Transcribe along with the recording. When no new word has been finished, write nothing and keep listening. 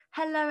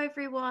Hello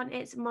everyone,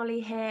 it's Molly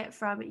here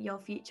from Your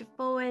Future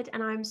Forward,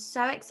 and I'm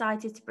so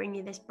excited to bring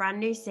you this brand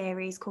new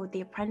series called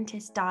The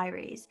Apprentice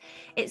Diaries.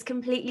 It's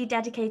completely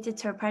dedicated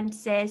to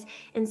apprentices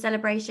in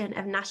celebration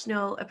of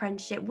National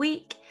Apprenticeship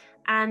Week,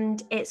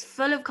 and it's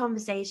full of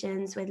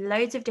conversations with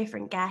loads of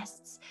different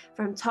guests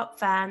from top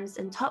firms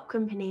and top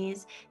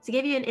companies to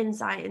give you an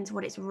insight into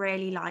what it's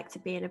really like to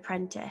be an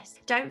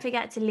apprentice. Don't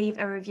forget to leave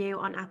a review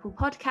on Apple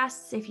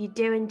Podcasts if you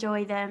do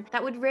enjoy them.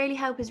 That would really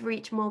help us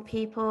reach more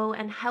people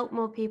and help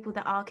more people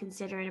that are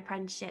considering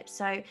apprenticeship.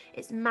 So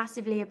it's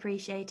massively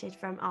appreciated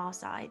from our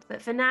side.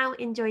 But for now,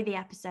 enjoy the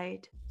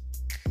episode.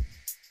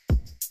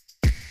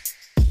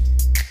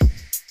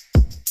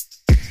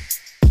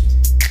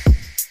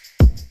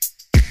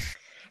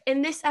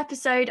 In this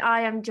episode,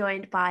 I am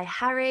joined by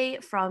Harry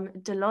from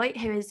Deloitte,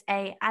 who is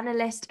an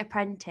analyst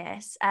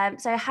apprentice.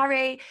 So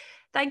Harry,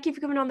 thank you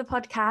for coming on the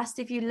podcast.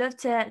 If you'd love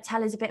to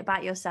tell us a bit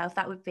about yourself,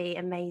 that would be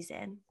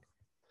amazing.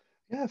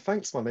 Yeah,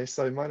 thanks, Molly.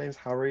 So my name's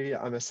Harry.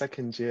 I'm a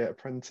second year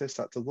apprentice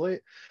at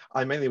Deloitte.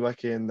 I mainly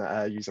work in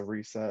user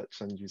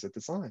research and user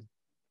design.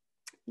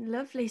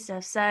 Lovely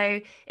stuff. So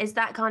is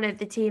that kind of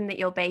the team that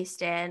you're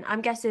based in?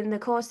 I'm guessing the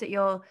course that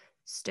you're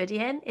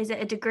studying, is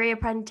it a degree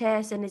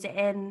apprentice, and is it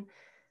in,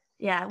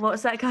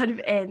 what's that kind of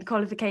in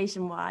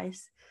qualification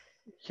wise?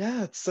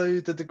 Yeah, so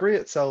the degree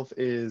itself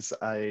is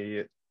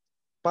a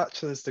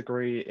bachelor's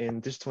degree in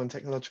digital and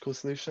technological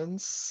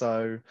solutions.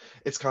 So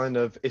it's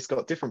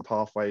got different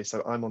pathways.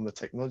 So I'm on the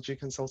technology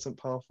consultant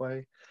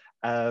pathway.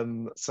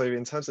 So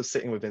in terms of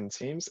sitting within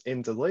teams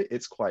in Deloitte,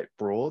 it's quite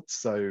broad.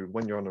 So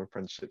when you're on an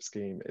apprenticeship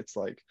scheme, it's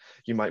like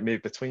you might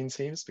move between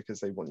teams because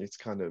they want you to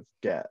kind of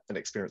get an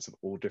experience of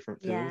all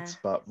different Yeah. fields.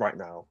 But right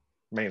now,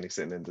 mainly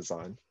sitting in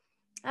design.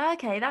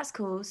 Okay, that's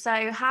cool.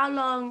 So how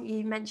long,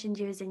 you mentioned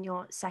you was in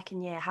your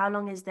second year, how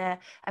long is the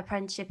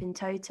apprenticeship in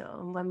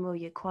total, and when will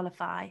you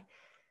qualify?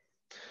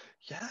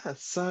 Yeah,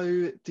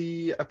 so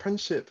the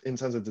apprenticeship in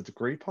terms of the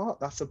degree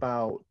part, that's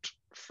about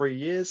 3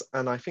 years.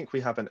 And I think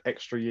we have an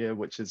extra year,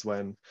 which is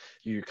when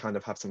you kind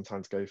of have some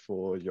time to go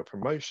for your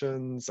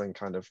promotions and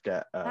kind of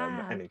get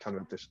Wow. any kind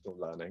of additional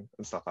learning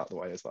and stuff out the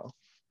way as well.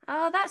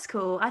 Oh, that's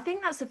cool. I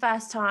think that's the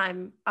first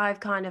time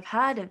I've kind of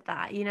heard of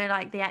that,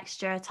 like the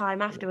extra time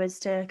Yeah, afterwards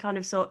to kind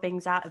of sort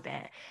things out a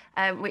bit,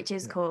 which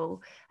is yeah.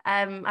 cool.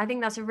 I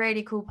think that's a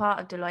really cool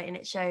part of Deloitte, and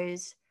it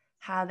shows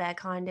how they're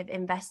kind of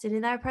invested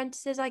in their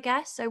apprentices, I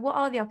guess. So what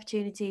are the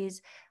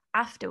opportunities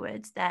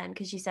afterwards then?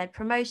 Because you said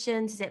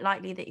promotions, is it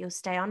likely that you'll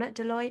stay on at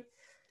Deloitte?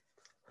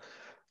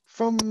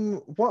 From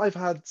what I've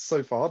had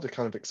so far, the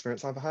kind of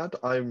experience I've had,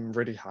 I'm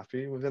really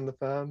happy within the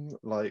firm.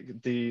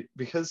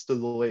 Because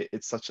Deloitte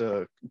it's such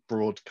a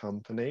broad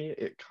company,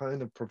 it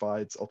kind of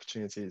provides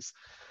opportunities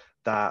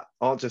that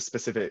aren't just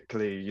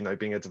specifically,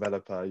 being a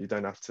developer. You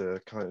don't have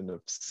to kind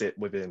of sit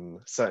within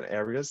certain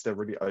areas. They're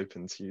really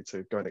open to you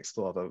to go and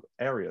explore other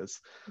areas.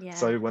 Yeah.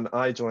 So when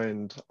I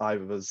joined, I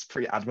was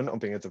pretty adamant on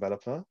being a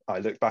developer. I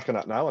look back on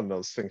that now and I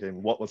was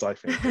thinking, what was I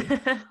thinking?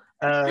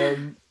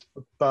 Um,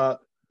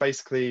 but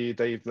basically,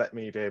 they've let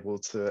me be able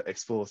to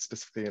explore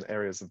specifically in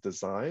areas of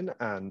design,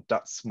 and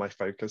that's my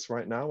focus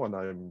right now. And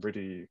I'm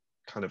really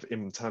kind of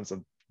in terms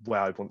of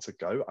where I want to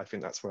go. I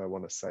think that's where I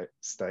want to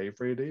stay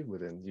really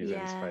within user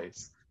Yeah.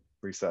 interface,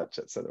 research,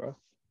 etc.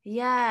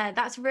 Yeah,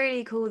 that's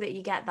really cool that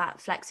you get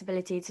that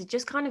flexibility to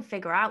just kind of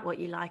figure out what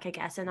you like, I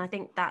guess. And I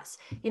think that's,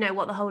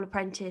 what the whole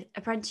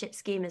apprenticeship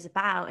scheme is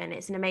about. And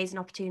it's an amazing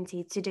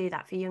opportunity to do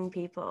that for young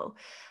people.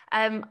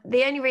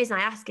 The only reason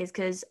I ask is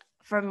because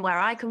from where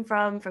I come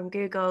from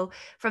Google,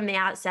 from the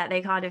outset,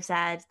 they kind of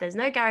said there's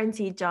no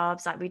guaranteed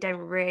jobs, like we don't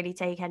really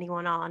take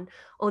anyone on.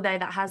 Although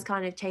that has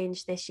kind of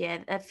changed this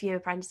year. A few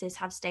apprentices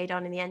have stayed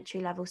on in the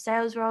entry level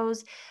sales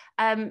roles.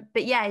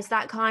 But yeah, is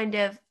that kind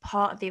of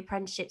part of the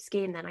apprenticeship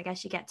scheme then? I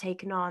guess you get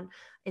taken on.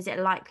 Is it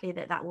likely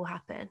that that will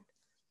happen?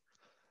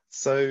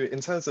 So in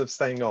terms of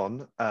staying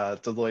on,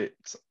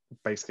 Deloitte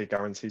basically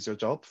guarantees your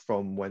job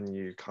from when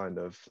you kind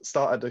of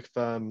start at the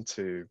firm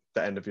to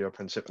the end of your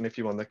apprenticeship. And if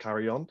you want to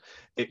carry on,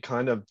 it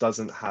kind of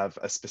doesn't have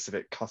a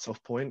specific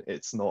cutoff point.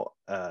 It's not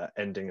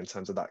ending in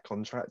terms of that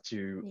contract.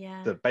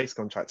 Yeah. The base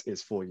contract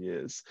is 4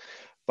 years,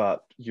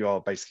 but you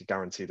are basically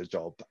guaranteed a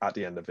job at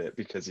the end of it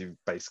because you've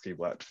basically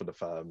worked for the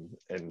firm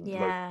in loads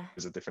Yeah.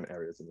 of different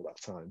areas in all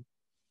that time.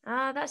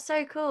 Ah, that's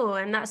so cool.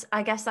 And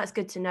I guess that's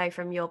good to know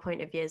from your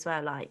point of view as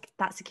well. Like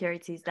that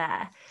security's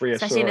there,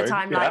 especially in a Reassuring,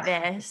 time like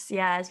yeah. this.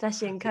 Yeah,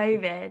 especially in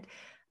COVID.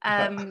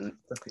 Um,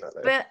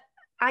 Definitely. but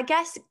I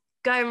guess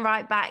going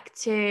right back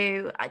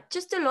to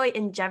just Deloitte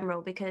in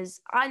general,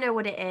 because I know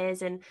what it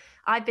is and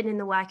I've been in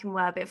the working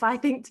world. But if I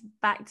think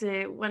back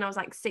to when I was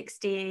like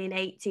 16,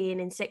 18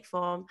 in sixth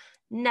form,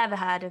 never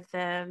heard of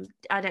them.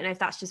 I don't know if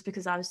that's just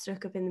because I was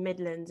stuck up in the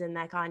Midlands and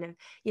they're kind of,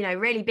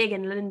 really big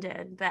in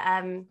London. But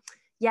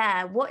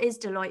yeah, what is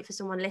Deloitte for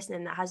someone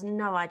listening that has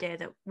no idea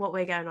that what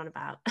we're going on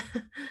about?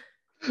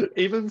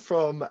 Even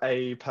from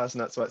a person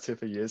that's worked here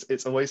for years,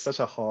 it's always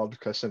such a hard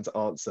question to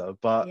answer.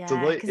 But Yeah,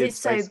 Deloitte, because it's it's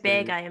so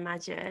big, basically, I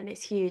imagine.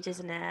 It's huge,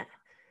 isn't it?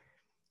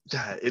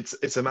 Yeah,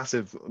 it's a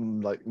massive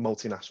like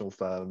multinational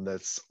firm.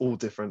 There's all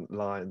different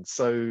lines.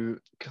 So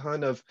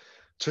kind of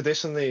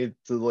traditionally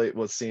Deloitte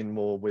was seen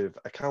more with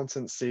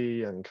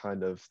accountancy and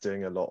kind of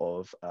doing a lot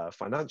of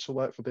financial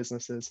work for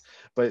businesses,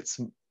 but it's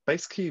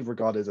basically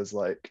regarded as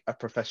like a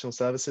professional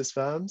services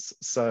firms.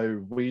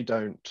 So we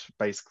don't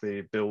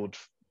basically build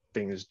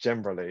things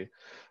generally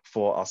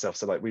for ourselves.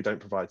 So like we don't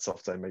provide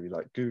software maybe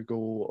like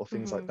Google or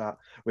things like Hmm. that.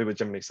 We would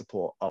generally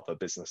support other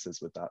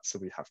businesses with that. So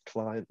we have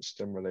clients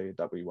generally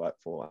that we work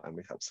for and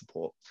we help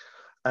support.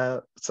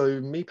 So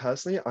me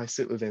personally, I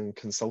sit within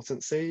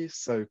consultancy.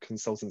 So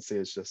consultancy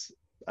is just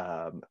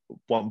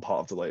one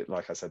part of Deloitte.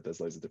 Like I said, there's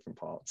loads of different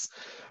parts,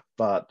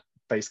 but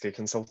basically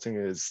consulting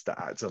is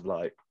the act of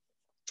like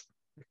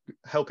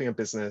helping a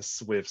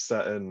business with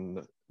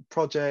certain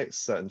projects,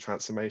 certain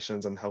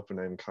transformations, and helping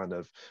them kind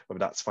of, whether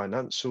that's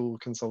financial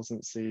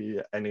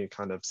consultancy, any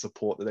kind of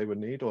support that they would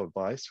need or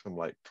advice from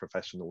like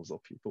professionals or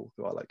people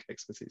who are like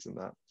expertise in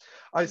that.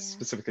 I Yeah.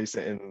 specifically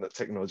sit in the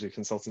technology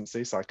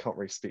consultancy, so I can't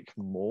really speak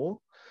more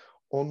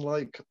on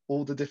like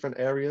all the different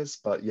areas,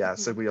 but yeah,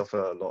 so Mhm. we offer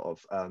a lot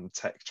of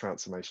tech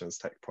transformations,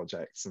 tech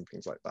projects and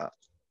things like that.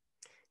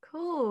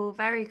 Cool,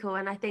 very cool.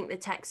 And I think the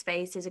tech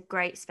space is a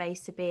great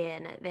space to be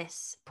in at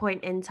this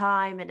point in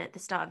time and at the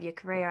start of your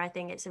career. I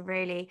think it's a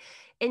really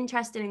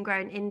interesting and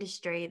growing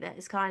industry that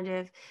is kind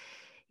of,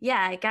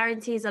 yeah, it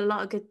guarantees a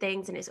lot of good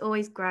things and it's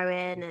always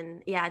growing.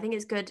 And yeah, I think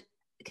it's good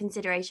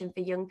consideration for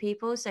young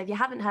people. So if you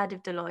haven't heard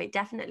of Deloitte,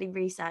 definitely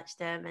research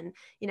them and,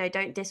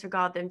 don't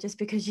disregard them just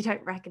because you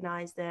don't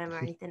recognize them or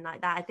anything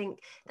like that. I think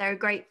they're a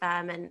great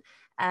firm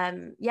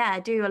and yeah,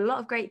 do a lot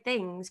of great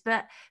things.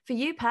 But for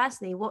you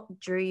personally, what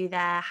drew you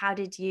there? How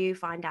did you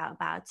find out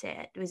about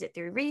it? Was it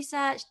through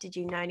research? Did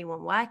you know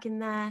anyone working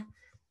there?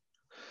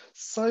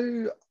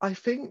 So I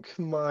think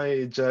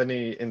my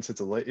journey into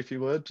Deloitte, if you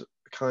would,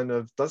 kind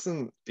of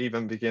doesn't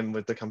even begin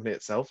with the company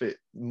itself. It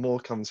more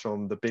comes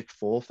from the big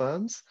four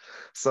firms.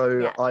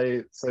 Yeah.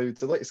 So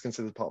Deloitte is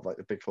considered part of like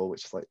the big four,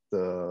 which is like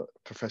the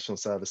professional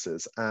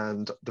services.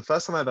 And the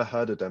first time I ever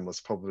heard of them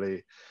was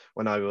probably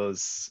when I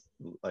was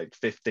like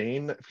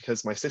 15,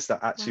 because my sister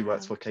actually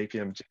works Wow. for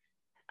KPMG,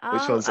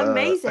 which Oh, was a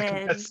amazing.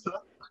 competitor.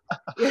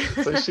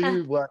 So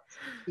she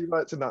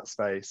worked in that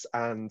space,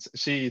 and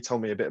she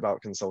told me a bit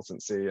about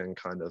consultancy and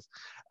kind of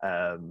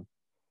um,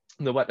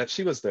 the work that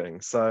she was doing.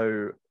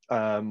 So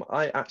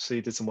I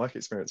actually did some work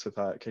experience with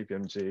her at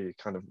KPMG,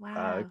 kind of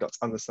Wow. got to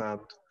understand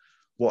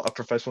what a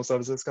professional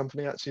services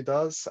company actually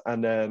does.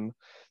 And then,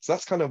 so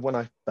that's kind of when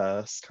I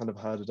first kind of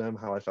heard of them,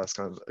 how I first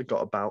kind of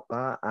got about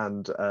that.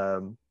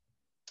 And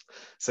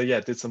so yeah,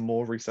 did some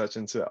more research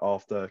into it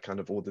after kind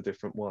of all the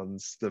different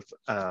ones.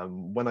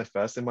 When I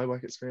first did my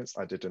work experience,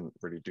 I didn't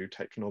really do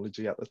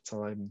technology at the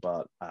time,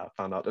 but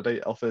found out that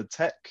they offered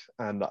tech,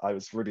 and I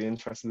was really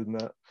interested in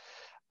that.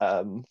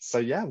 So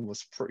yeah,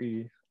 was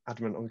pretty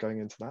adamant on going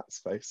into that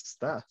space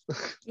there.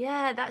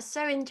 Yeah, that's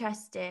so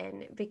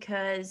interesting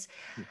because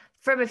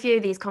from a few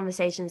of these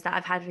conversations that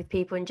I've had with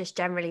people and just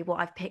generally what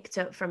I've picked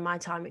up from my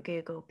time at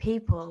Google,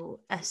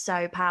 people are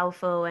so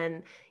powerful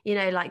and,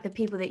 like the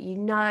people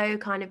that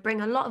kind of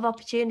bring a lot of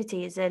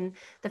opportunities. And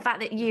the fact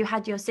that you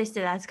had your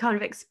sister there to kind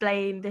of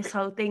explain this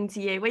whole thing to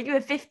you when you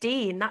were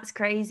 15, that's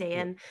crazy.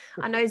 Yeah. And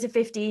I know as a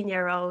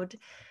 15-year-old,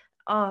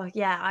 oh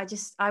yeah,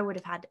 I would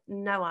have had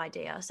no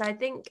idea. So I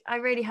think I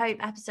really hope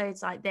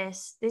episodes like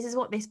this is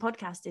what this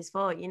podcast is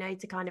for,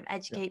 to kind of Yeah.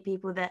 educate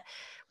people that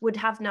would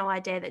have no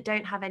idea, that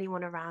don't have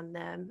anyone around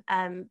them.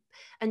 And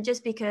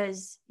just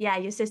because, yeah,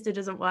 your sister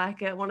doesn't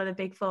work at one of the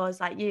big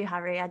fours like you,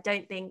 Harry, I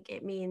don't think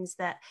it means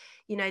that,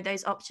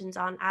 those options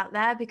aren't out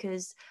there,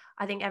 because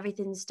I think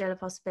everything's still a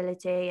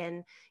possibility.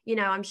 And,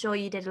 I'm sure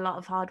you did a lot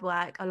of hard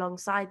work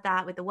alongside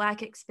that with the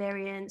work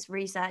experience,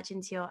 research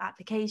into your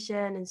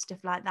application and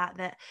stuff like that,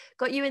 that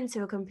got you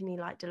into a company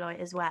like Deloitte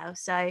as well.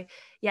 So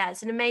yeah,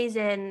 it's an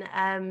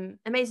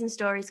amazing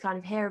story to kind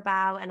of hear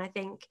about. And I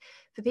think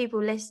for people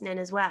listening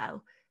as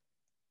well,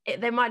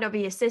 they might not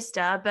be your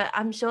sister, but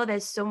I'm sure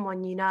there's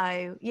someone,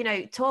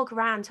 talk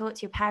around, talk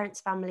to your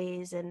parents'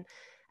 families and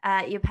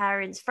your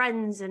parents'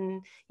 friends.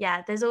 And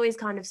yeah, there's always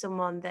kind of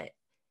someone that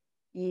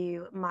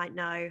you might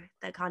know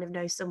that kind of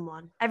knows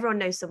someone. Everyone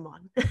knows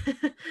someone. I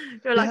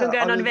feel like I'm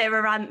Yeah, I going on a mean, bit of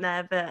a rant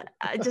there, but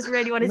I just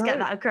really wanted to get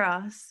no, that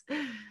across.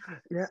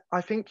 yeah,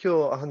 I think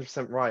you're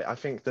 100% right. I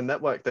think the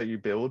network that you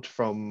build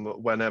from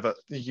whenever,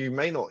 you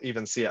may not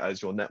even see it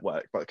as your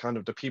network, but kind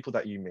of the people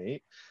that you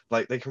meet,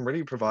 like they can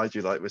really provide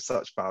you like with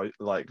such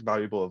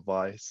valuable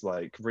advice,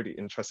 like really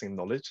interesting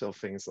knowledge of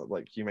things that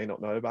like you may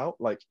not know about.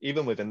 Like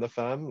even within the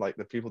firm, like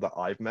the people that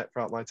I've met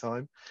throughout my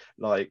time,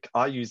 like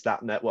I use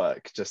that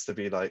network just to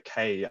be like,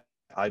 hey,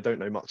 I don't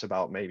know much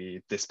about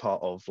maybe this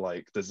part of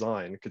like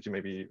design. Could you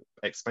maybe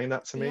explain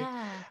that to me?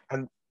 Yeah.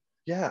 And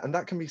yeah, and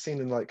that can be seen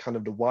in like kind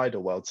of the wider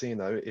world. So,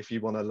 if you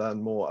want to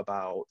learn more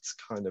about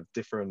kind of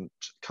different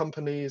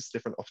companies,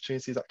 different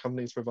opportunities that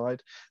companies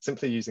provide,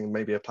 simply using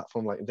maybe a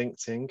platform like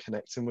LinkedIn,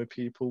 connecting with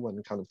people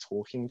and kind of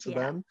talking to Yeah.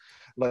 them,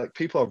 like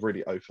people are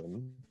really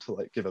open to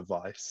like give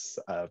advice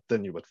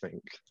than you would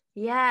think.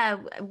 Yeah,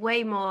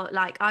 way more.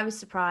 Like, I was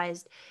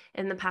surprised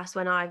in the past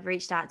when I've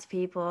reached out to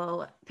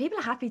people. People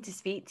are happy to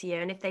speak to you,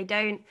 and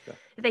Yeah.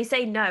 if they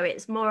say no,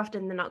 it's more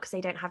often than not because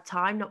they don't have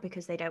time, not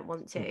because they don't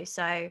want Mm. to.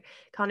 So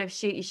kind of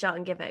shoot your shot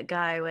and give it a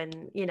go.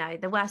 And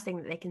the worst thing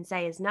that they can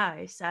say is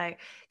no. So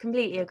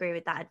completely Yeah. agree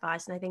with that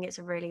advice, and I think it's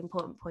a really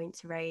important point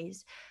to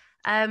raise.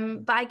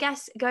 Mm. But I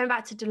guess going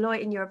back to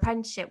Deloitte in your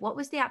apprenticeship, what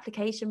was the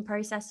application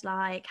process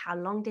like? How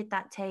long did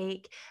that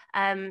take?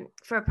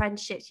 For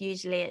apprenticeships,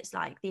 usually it's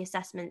like the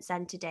assessment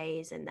center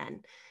days, and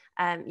then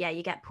yeah,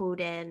 you get pulled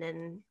in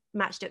and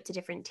matched up to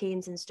different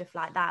teams and stuff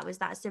like that. Was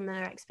that a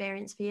similar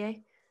experience for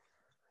you?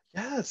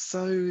 Yeah,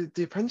 so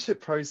the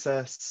apprenticeship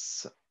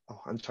process,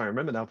 oh, I'm trying to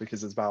remember now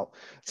because it's about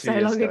two So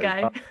years long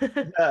ago. ago.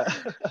 But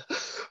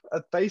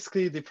yeah,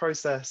 basically the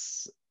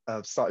process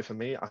started for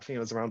me, I think it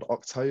was around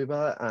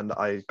October, and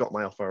I got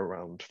my offer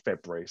around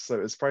February. So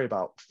it was probably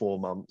about 4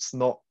 months,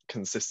 not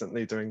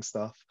consistently doing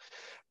stuff,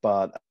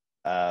 but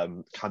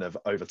kind of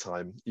over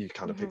time, you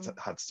kind of Hmm.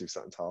 had to do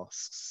certain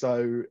tasks.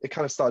 So it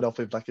kind of started off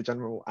with like a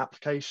general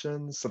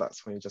application. So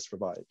that's when you just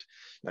provide,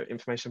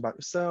 information about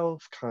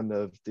yourself, kind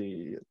of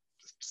the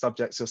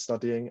subjects you're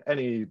studying,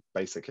 any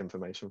basic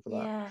information for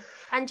that. Yeah.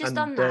 And just And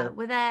on then, that,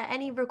 were there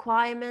any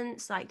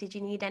requirements? Like, did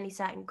you need any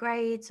certain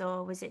grades,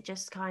 or was it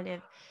just kind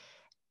of,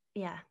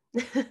 yeah.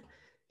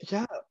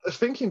 yeah,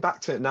 thinking back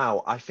to it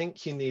now, I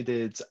think you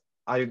needed,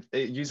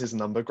 it uses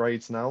number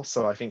grades now.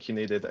 So I think you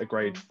needed a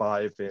grade Mm.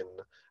 5 in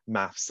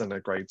maths and a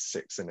grade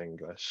 6 in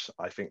English.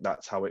 I think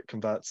that's how it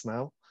converts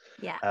now.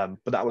 Yeah.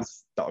 But that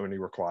was the only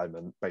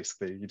requirement,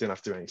 basically. You didn't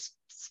have to do any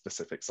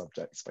specific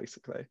subjects,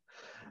 basically.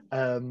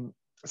 Um,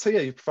 so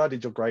yeah, you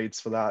provided your grades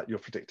for that, your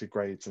predicted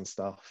grades and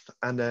stuff.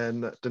 And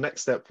then the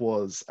next step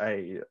was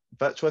a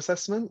virtual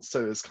assessment.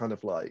 So it was kind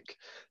of like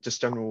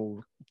just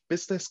general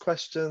business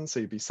questions.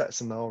 So you'd be set a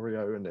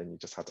scenario and then you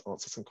just had to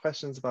answer some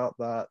questions about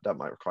that. That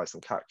might require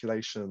some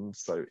calculations.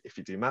 So if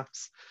you do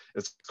maths,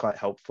 it's quite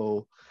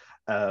helpful.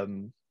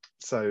 Um,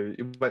 so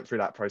you went through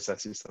that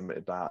process, you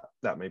submitted that.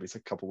 That maybe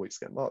took a couple of weeks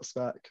to get marks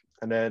back.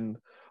 And then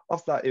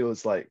after that, it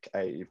was like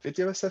a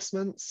video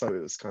assessment. So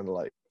it was kind of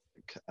like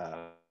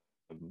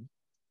um,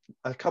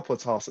 a couple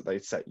of tasks that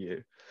they'd set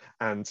you,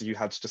 and you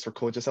had to just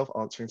record yourself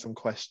answering some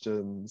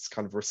questions,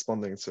 kind of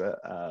responding to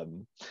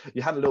it.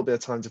 You had a little bit of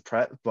time to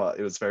prep, but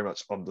it was very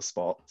much on the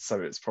spot.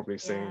 So it's probably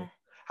seeing Yeah.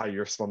 how you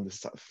responded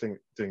to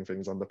doing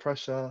things under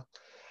pressure.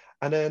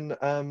 And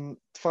then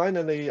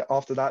finally,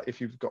 after that, if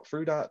you've got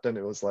through that, then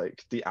it was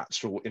like the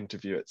actual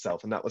interview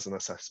itself, and that was an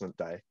assessment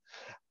day.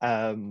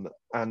 And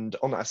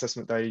on that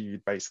assessment day,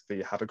 you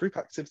basically have a group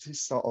activity to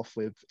start off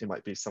with. It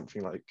might be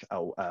something like,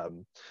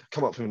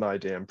 come up with an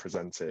idea and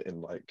present it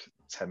in like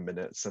 10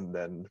 minutes, and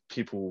then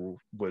people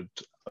would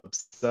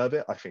observe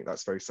it. I think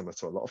that's very similar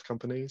to a lot of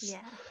companies.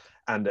 Yeah.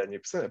 And then you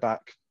present it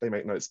back, they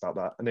make notes about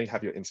that, and then you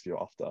have your interview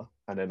after.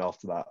 And then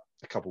after that,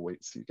 a couple of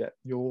weeks, you get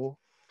your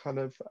kind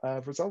of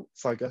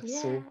results, I guess,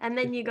 Yeah. or And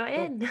then if you you got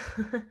got the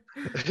job.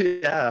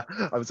 in. Yeah,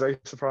 I was very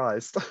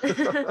surprised.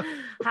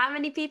 How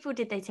many people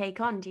did they take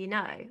on? Do you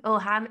know? Or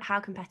how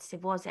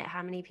competitive was it?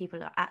 How many people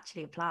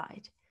actually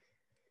applied?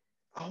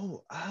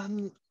 Oh,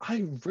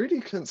 I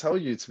really couldn't tell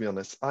you, to be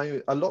honest.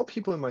 A lot of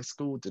people in my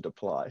school did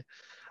apply.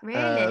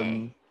 Really?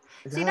 Um,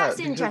 See, yeah, that's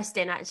because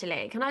interesting,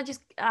 actually.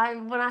 I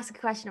want to ask a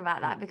question about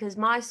that mm, because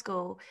my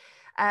school,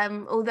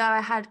 although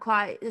I had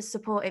quite a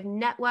supportive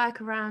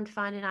network around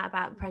finding out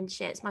about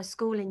apprenticeships, my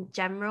school in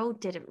general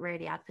didn't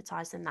really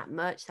advertise them that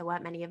much. There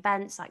weren't many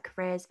events like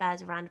careers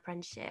fairs around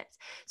apprenticeships.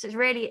 So it's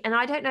really, and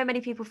I don't know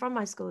many people from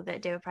my school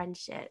that do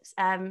apprenticeships.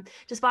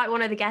 Despite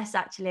one of the guests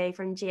actually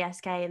from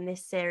GSK in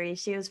this series,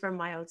 she was from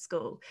my old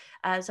school.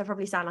 So I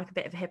probably sound like a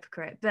bit of a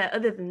hypocrite. But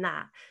other than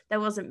that,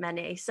 there wasn't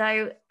many.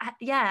 So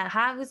yeah,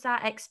 how was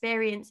that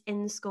experience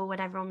in school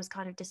when everyone was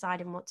kind of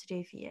deciding what to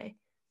do for you?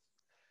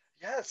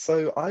 yeah,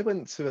 so I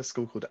went to a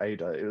school called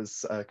Ada. It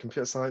was a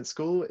computer science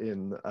school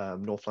in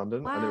North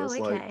London, and it Wow, was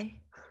like,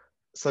 okay.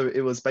 so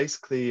it was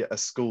basically a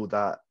school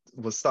that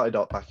was started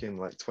up back in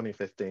like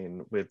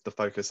 2015 with the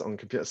focus on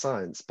computer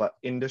science, but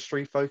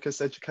industry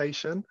focused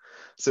education.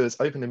 So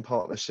it's open in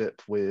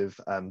partnership with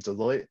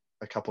Deloitte,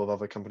 a couple of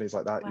other companies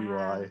like that,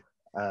 Wow. EY,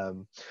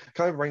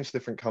 kind of a range of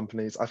different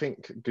companies. I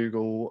think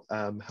Google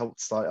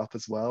helped start up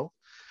as well.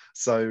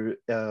 So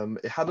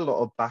it had a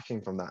lot of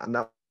backing from that. And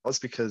that was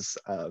because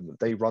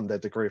they run their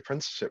degree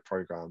apprenticeship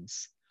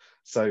programs.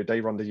 So they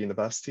run the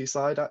university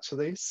side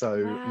actually.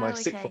 So my Wow,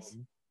 sixth okay.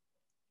 form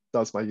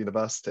does my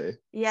university.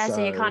 Yeah,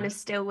 so you're So kind of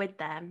still with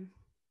them.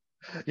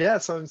 yeah,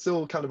 so I'm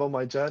still kind of on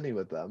my journey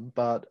with them.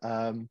 But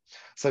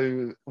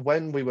so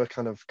when we were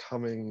kind of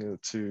coming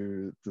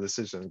to the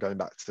decision, going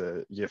back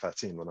to year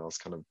 13, when I was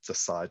kind of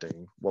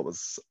deciding what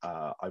was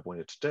I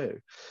wanted to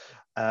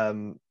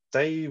do,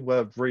 they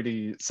were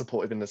really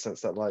supportive in the sense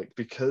that like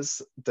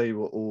because they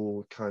were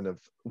all kind of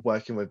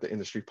working with the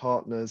industry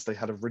partners, they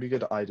had a really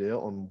good idea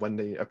on when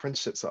the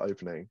apprenticeships are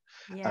opening,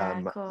 Yeah,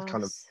 of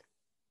kind of course.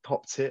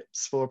 top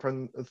tips for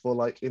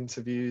like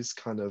interviews,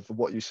 kind of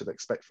what you should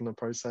expect from the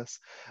process.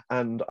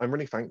 And I'm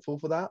really thankful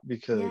for that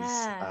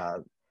because Yeah.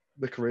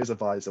 the careers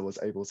advisor was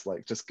able to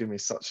like just give me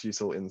such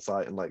useful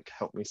insight and like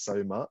help me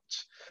so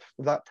much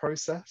with that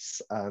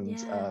process.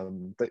 And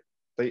Yeah.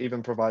 they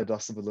even provided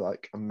us with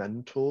like a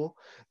mentor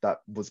that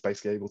was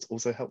basically able to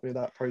also help me with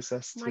that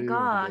process Oh my too, and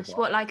give me gosh.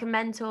 What, advice. like a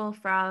mentor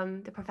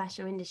from the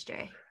professional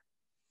industry?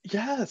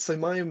 Yeah, so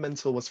my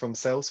mentor was from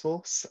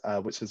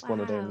Salesforce, which is one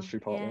of their Wow. industry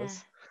Yeah.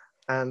 partners.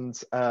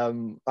 And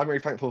I'm really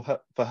thankful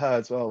for her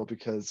as well,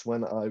 because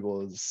when I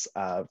was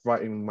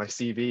writing my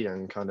CV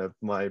and kind of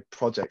my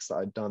projects that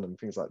I'd done and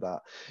things like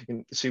that,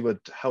 she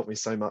would help me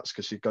so much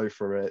because she'd go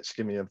through it, she'd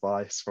give me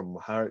advice from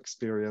her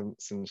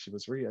experience, and she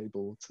was really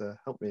able to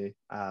help me,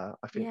 I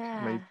think,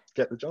 Yeah. maybe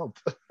get the job.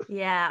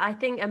 Yeah, I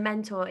think a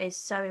mentor is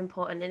so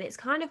important, and it's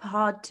kind of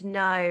hard to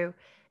know.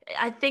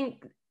 I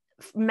think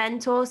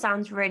mentor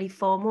sounds really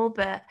formal,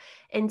 but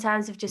in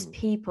terms of just Mm,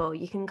 people,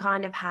 you can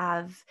kind of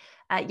have,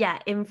 yeah,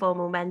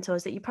 informal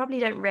mentors that you probably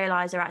don't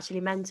realize are actually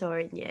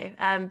mentoring you.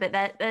 But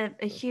they're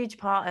a huge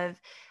part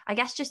of, I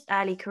guess, just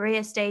early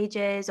career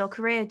stages or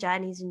career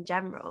journeys in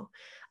general.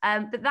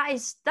 But that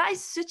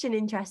is such an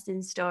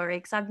interesting story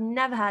because I've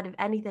never heard of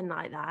anything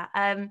like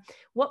that.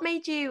 What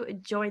made you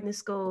join the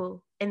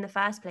school in the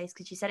first place?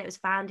 Because you said it was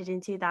founded in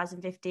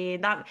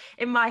 2015. That,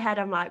 in my head,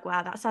 I'm like,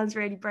 wow, that sounds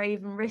really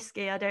brave and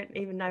risky. I don't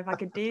even know if I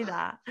could do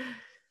that.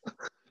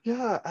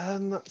 Yeah,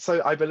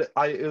 so I believe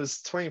it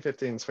was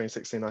 2015,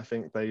 2016, I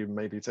think they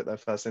maybe took their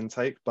first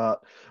intake,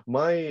 but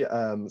my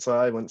so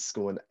I went to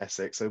school in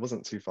Essex, so it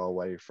wasn't too far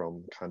away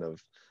from kind of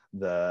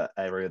the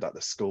area that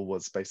the school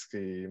was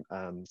basically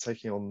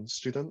taking on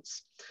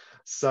students.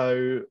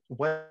 So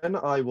when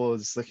I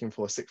was looking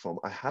for a sixth form,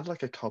 I had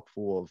like a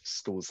couple of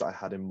schools that I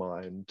had in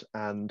mind,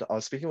 and I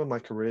was speaking with my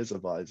careers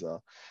advisor,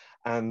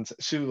 and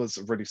she was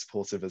really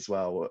supportive as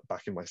well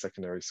back in my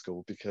secondary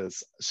school,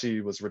 because she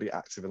was really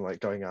active in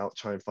like going out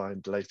trying to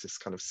find the latest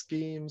kind of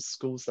schemes,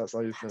 schools that's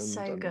That's opened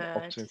so and good.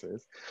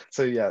 opportunities.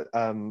 So yeah,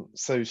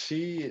 so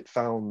she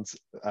found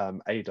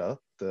Ada,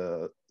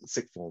 the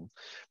sixth form,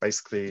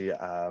 basically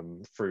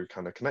through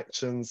kind of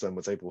connections, and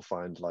was able to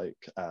find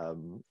like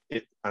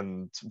it,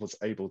 and was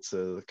able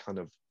to kind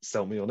of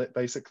sell me on it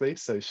basically.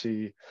 So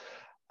she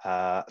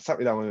sat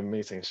me down in a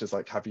meeting. She's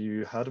like, "Have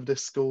you heard of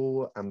this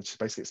school?" And she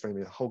basically explained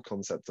me the whole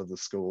concept of the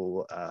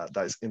school,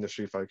 that is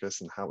industry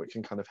focused, and how it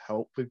can kind of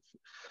help with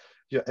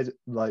your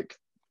like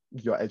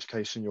your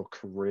education, your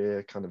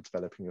career, kind of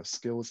developing your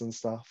skills and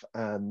stuff.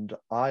 And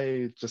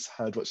I just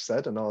heard what she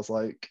said, and I was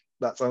like,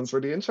 "That sounds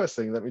really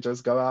interesting. Let me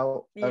just go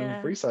out and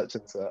Yeah. research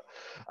into it."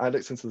 I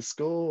looked into the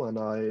school, and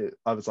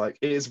I was like,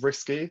 "It is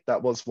risky."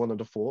 That was one of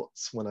the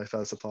thoughts when I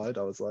first applied.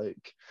 I was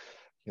like,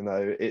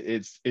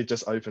 it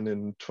just opened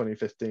in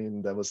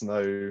 2015. There was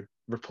no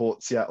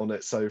reports yet on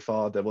it so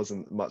far. There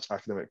wasn't much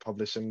academic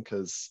publishing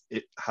because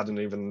it hadn't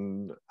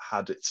even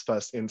had its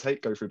first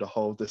intake go through the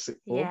whole of the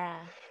sixth form.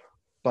 Yeah.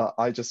 But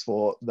I just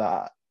thought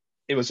that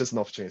it was just an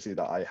opportunity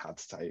that I had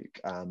to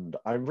take, and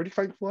I'm really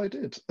thankful I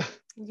did.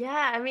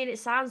 Yeah, I mean, it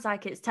sounds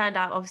like it's turned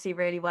out obviously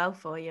really well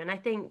for you. And I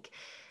think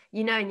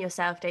you know in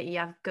yourself, don't you? You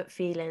have gut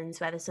feelings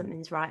whether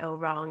something's right or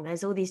wrong.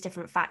 There's all these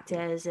different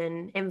factors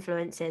and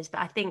influences,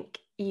 but I think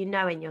you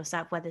know in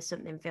yourself whether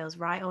something feels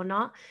right or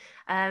not.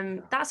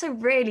 That's a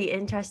really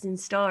interesting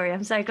story.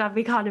 I'm so glad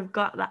we kind of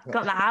got that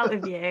out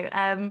of you.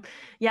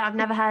 Yeah, I've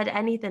never heard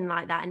anything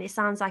like that, and it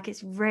sounds like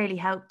it's really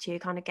helped you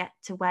kind of get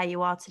to where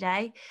you are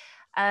today.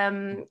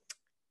 Um,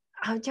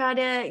 I'm trying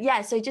to,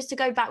 yeah. So just to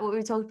go back what we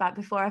were talking about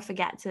before I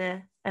forget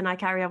to, and I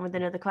carry on with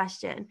another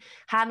question.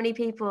 How many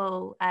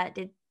people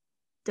did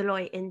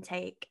Deloitte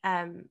intake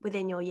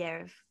within your year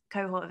of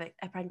cohort of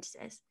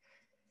apprentices?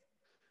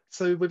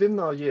 So within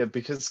our year,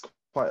 because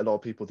quite a lot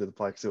of people did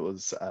apply, because it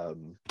was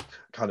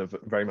kind of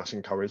very much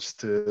encouraged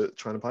to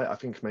try and apply. I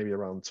think maybe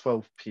around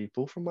 12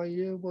 people from my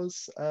year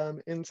was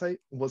the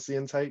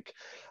intake.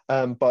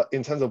 But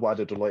in terms of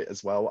wider Deloitte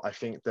as well, I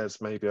think there's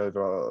maybe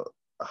over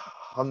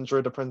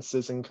 100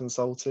 apprentices in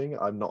consulting.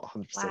 I'm not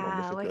 100% on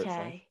the Wow, figure itself.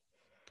 okay.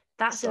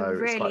 That's a So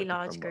it's quite really a big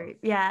large number. group.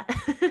 Yeah.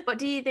 What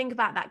do you think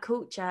about that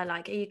culture?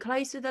 Like, are you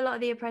close with a lot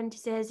of the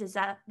apprentices? Is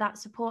that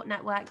support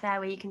network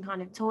there where you can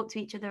kind of talk to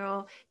each other,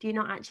 or do you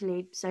not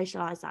actually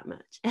socialize that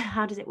much?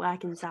 How does it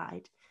work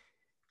inside?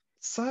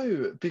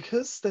 So,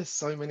 because there's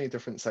so many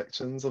different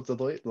sections of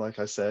Deloitte, like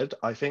I said,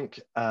 I think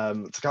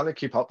to kind of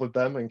keep up with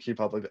them and keep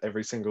up with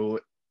every single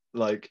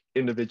like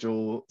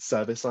individual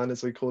service line,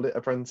 as we call it,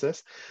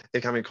 apprentice,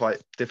 it can be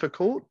quite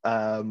difficult.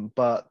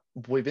 But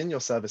within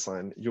your service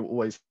line, you'll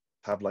always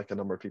have like a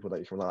number of people that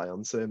you can rely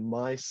on. So in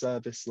my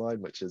service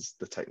line, which is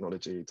the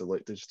technology,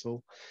 Deloitte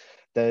Digital,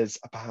 there's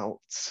about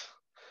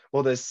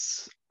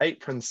there's 8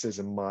 apprentices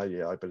in my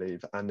year, I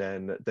believe, and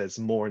then there's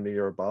more in the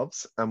year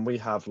aboves. And we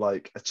have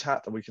like a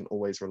chat that we can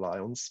always rely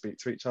on, speak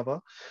to each other.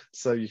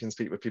 So you can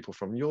speak with people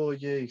from your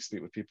year, you can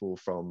speak with people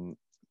from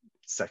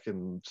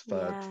second,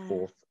 third, Yeah,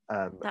 fourth,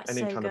 that's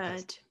any so kind of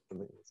person.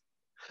 good.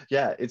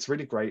 Yeah, it's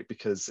really great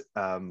because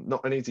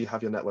not only do you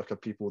have your network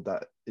of people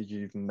that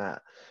you've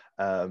met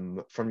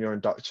from your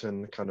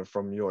induction, kind of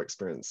from your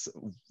experience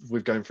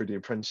with going through the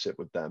apprenticeship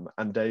with them,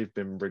 and they've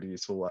been really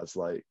useful as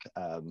like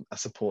a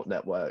support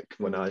network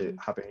when I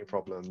have any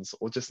problems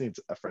or just need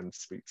a friend to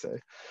speak to.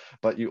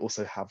 But you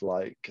also have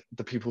like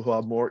the people who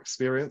are more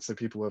experienced, so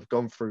people who have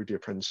gone through the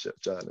apprenticeship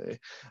journey,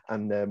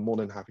 and they're more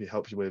than happy to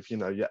help you with, you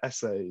know, your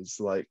essays,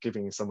 like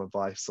giving you some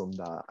advice on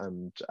that.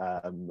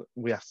 And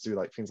we have to do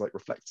like things like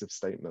reflective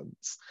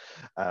statements,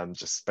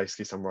 just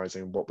basically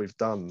summarizing what we've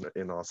done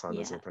in our time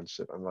as an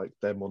apprenticeship, and like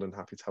they're more than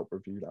happy to help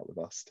review that with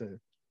us too.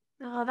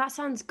 Oh, that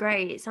sounds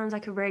great. It sounds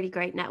like a really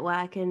great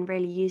network and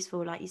really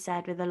useful, like you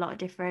said, with a lot of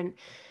different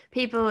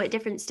people at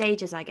different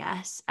stages, I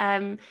guess.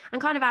 And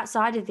kind of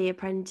outside of the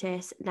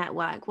apprentice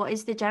network, what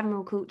is the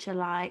general culture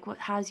like? What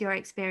has your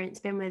experience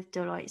been with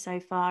Deloitte so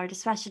far? And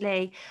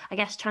especially, I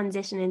guess,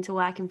 transitioning to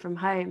working from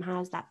home,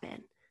 how's that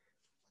been?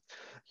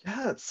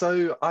 Yeah,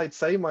 so I'd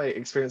say my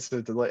experience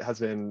with Deloitte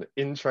has been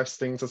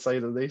interesting to say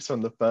the least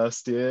from the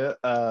first year.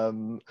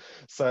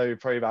 So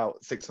probably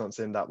about 6 months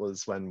in, that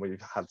was when we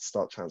had to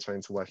start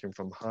transferring to working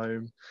from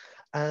home.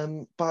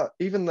 But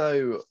even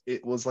though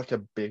it was like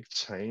a big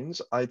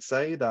change, I'd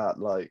say that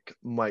like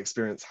my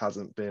experience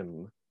hasn't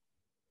been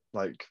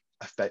like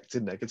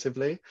affected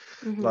negatively.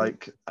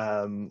 Like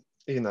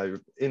you know,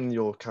 in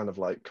your kind of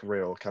like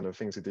career or kind of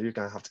things you do, you're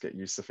gonna have to get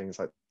used to things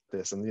like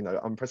this, and you know,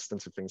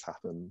 unprecedented things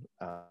happen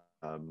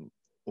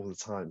all the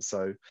time.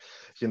 So,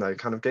 you know,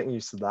 kind of getting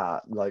used to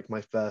that, like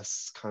my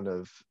first kind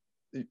of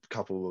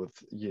couple of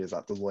years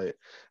at Deloitte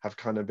have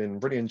kind of been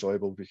really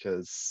enjoyable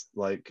because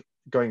like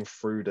going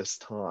through this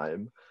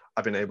time,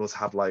 I've been able to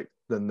have like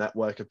the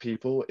network of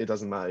people. It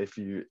doesn't matter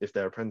if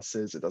they're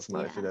apprentices, it doesn't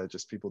matter if they're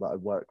just people that I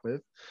work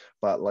with,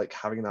 but like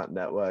having that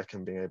network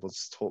and being able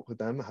to talk with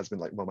them has been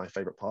like one of my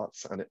favorite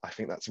parts. And I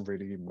think that's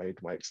really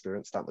made my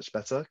experience that much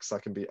better because I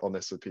can be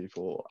honest with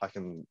people. I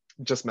can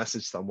just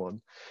message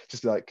someone,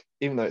 just be like,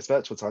 even though it's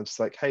virtual time, just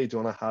like, hey, do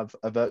you want to have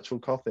a virtual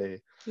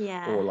coffee?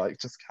 Or like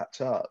just catch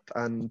up.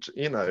 And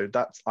you know,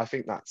 I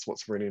think that's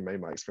what's really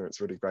made my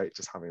experience really great,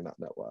 just having that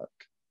network.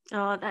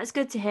 Oh, that's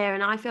good to hear.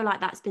 And I feel like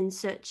that's been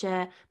such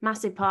a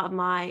massive part of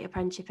my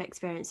apprenticeship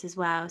experience as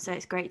well. So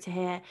it's great to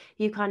hear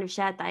you kind of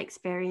shared that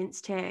experience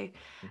too.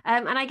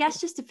 And I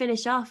guess just to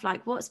finish off,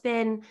 like what's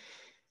been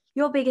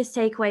your biggest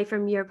takeaway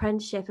from your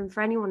apprenticeship, and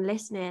for anyone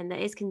listening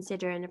that is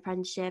considering an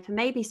apprenticeship and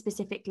maybe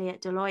specifically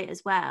at Deloitte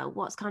as well,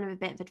 what's kind of a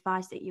bit of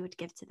advice that you would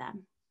give to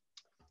them?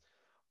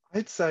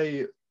 I'd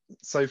say,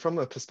 so from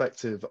a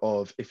perspective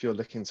of if you're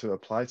looking to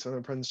apply to an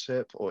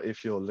apprenticeship or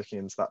if you're looking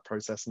into that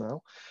process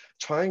now,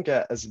 try and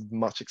get as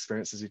much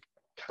experience as you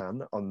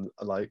can on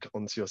like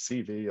onto your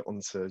CV,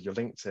 onto your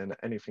LinkedIn,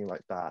 anything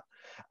like that.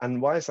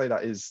 And why I say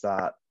that is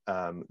that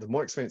the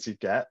more experience you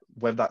get,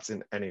 whether that's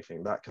in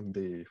anything, that can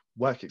be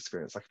work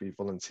experience, that could be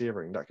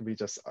volunteering, that can be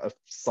just a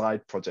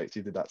side project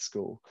you did at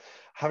school.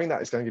 Having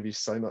that is going to give you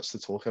so much to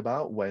talk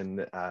about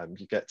when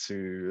you get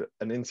to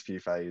an interview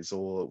phase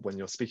or when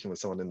you're speaking with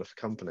someone in the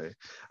company.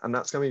 And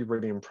that's going to be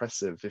really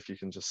impressive if you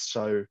can just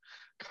show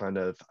kind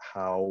of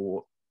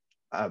how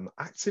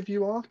active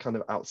you are kind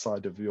of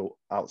outside of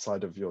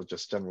your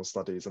just general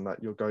studies, and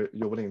that you're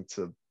willing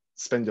to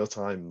spend your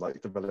time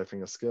like developing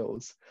your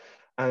skills.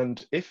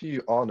 And if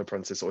you are an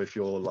apprentice, or if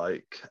you're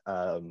like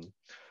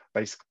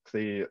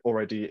basically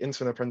already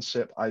into an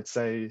apprenticeship, I'd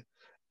say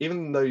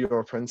even though you're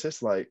an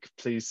apprentice, like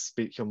please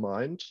speak your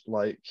mind.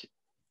 Like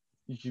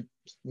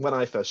when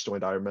I first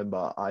joined, I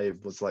remember I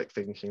was like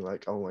thinking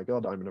like, oh my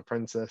God, I'm an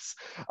apprentice.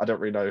 I don't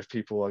really know if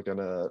people are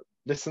gonna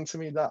listen to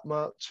me that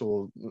much,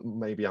 or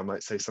maybe I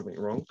might say something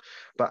wrong.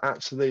 But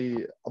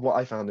actually what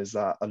I found is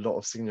that a lot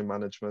of senior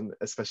management,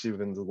 especially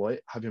within Deloitte,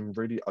 have been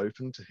really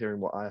open to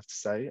hearing what I have to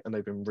say, and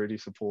they've been really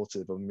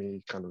supportive of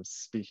me kind of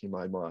speaking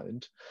my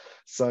mind.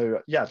 So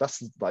yeah,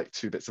 that's like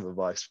two bits of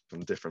advice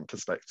from different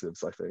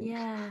perspectives, I think.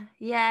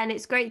 Yeah, and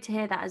it's great to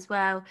hear that as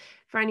well.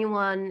 For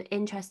anyone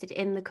interested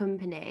in the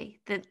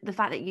company, the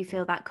fact that you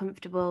feel that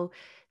comfortable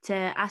to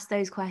ask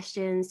those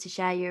questions, to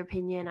share your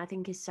opinion, I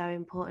think is so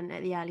important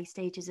at the early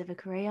stages of a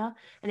career.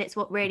 And it's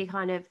what really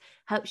kind of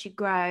helps you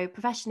grow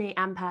professionally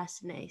and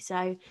personally. So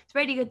it's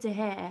really good to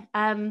hear.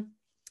 And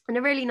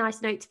a really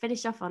nice note to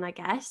finish off on, I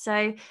guess.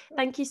 So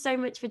thank you so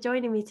much for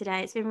joining me today.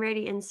 It's been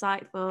really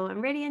insightful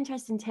and really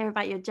interesting to hear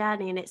about your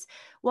journey. And it's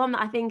one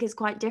that I think is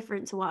quite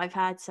different to what I've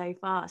heard so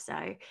far.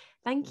 So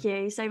thank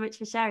you so much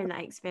for sharing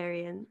that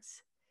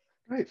experience.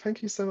 Great,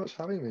 thank you so much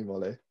for having me,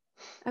 Molly.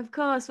 Of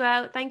course.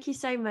 Well, thank you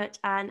so much.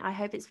 And I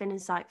hope it's been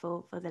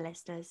insightful for the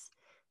listeners.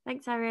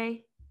 Thanks,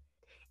 Harry.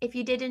 If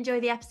you did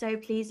enjoy the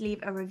episode, please leave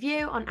a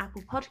review on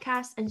Apple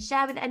Podcasts and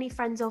share with any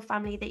friends or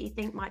family that you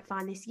think might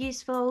find this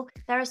useful.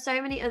 There are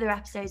so many other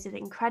episodes with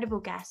incredible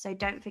guests, so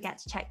don't forget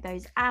to check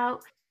those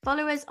out.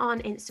 Follow us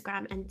on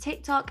Instagram and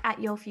TikTok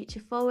at Your Future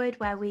Forward,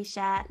 where we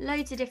share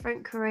loads of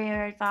different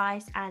career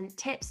advice and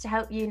tips to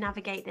help you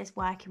navigate this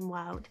working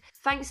world.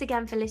 Thanks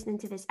again for listening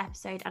to this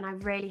episode, and I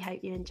really hope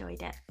you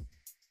enjoyed it.